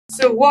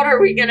So what are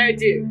we gonna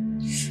do?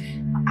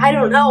 I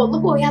don't know.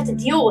 Look what we have to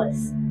deal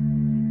with.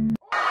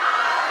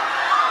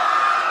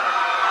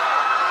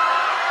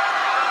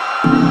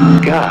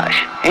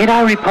 Gosh, ain't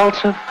I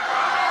repulsive?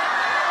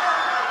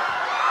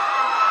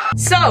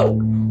 So,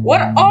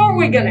 what are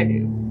we gonna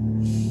do?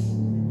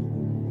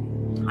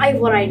 I have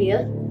one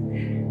idea.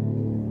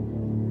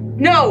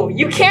 No,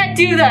 you can't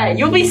do that.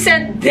 You'll be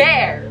sent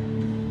there.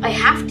 I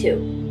have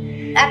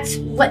to. That's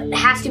what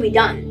has to be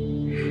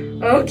done.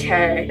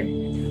 Okay.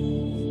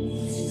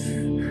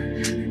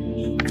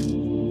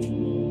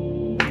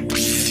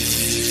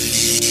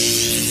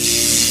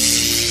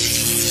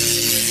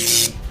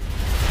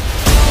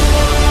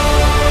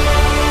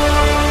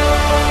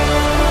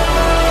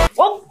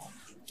 Well,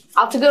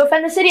 I'll have to go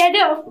defend the city, I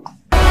do.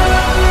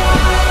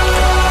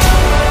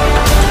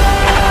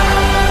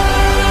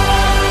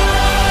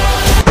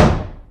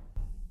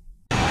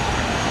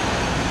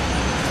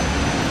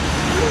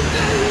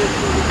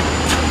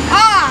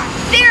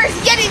 There's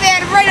Yeti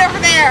Man right over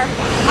there!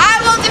 I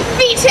will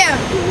defeat him!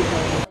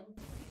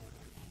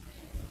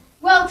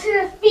 Well, to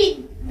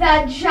defeat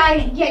the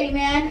giant Yeti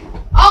Man,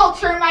 I'll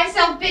turn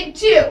myself big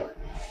too.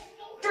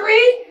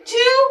 3,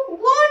 2, 1.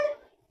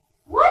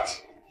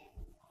 What?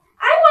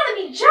 I want to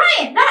be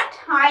giant, not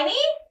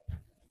tiny.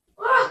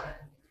 Ugh,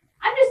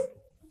 I'm just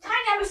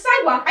tiny on the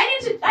sidewalk. I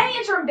need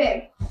to turn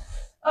big.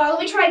 Let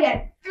me try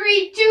again.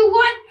 3, 2,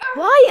 1.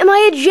 Why am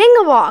I a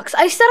Jenga box?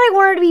 I said I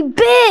wanted to be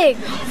big.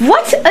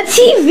 What? A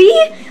TV?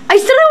 I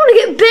said I want to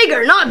get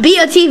bigger, not be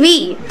a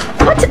TV.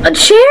 What? A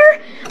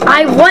chair?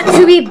 I want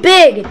to be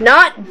big,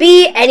 not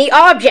be any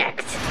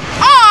object.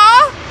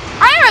 Aw!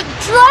 I am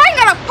drawing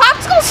on a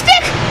popsicle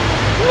stick?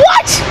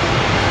 What?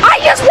 I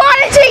just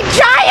wanted to be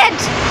giant!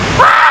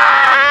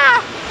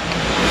 Ah!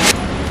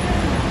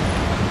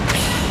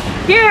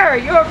 Here,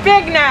 you're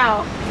big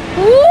now.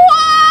 Whoa!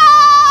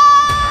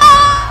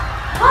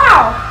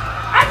 Wow!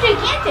 I'm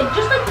gigantic,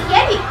 just like the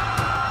Yeti.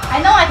 I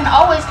know I can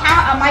always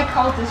count on my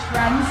cultist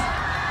friends.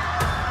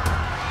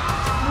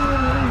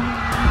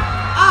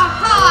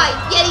 Aha,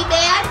 Yeti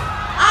Man!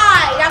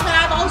 Now that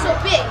I'm also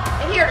big,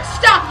 I'm here to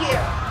stop you!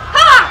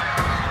 Ha!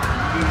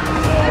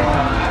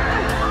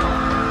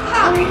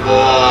 Ha!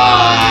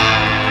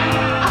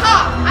 Aha!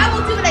 I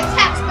will do an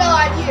attack spell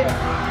on you!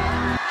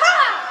 Ha!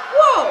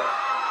 Whoa!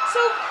 So,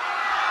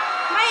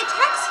 my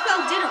attack spell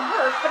didn't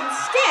work, but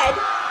instead,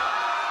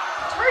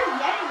 turned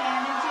Yeti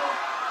Man into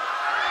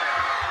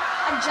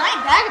a giant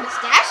bag of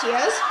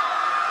pistachios.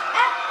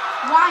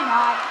 Why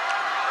not?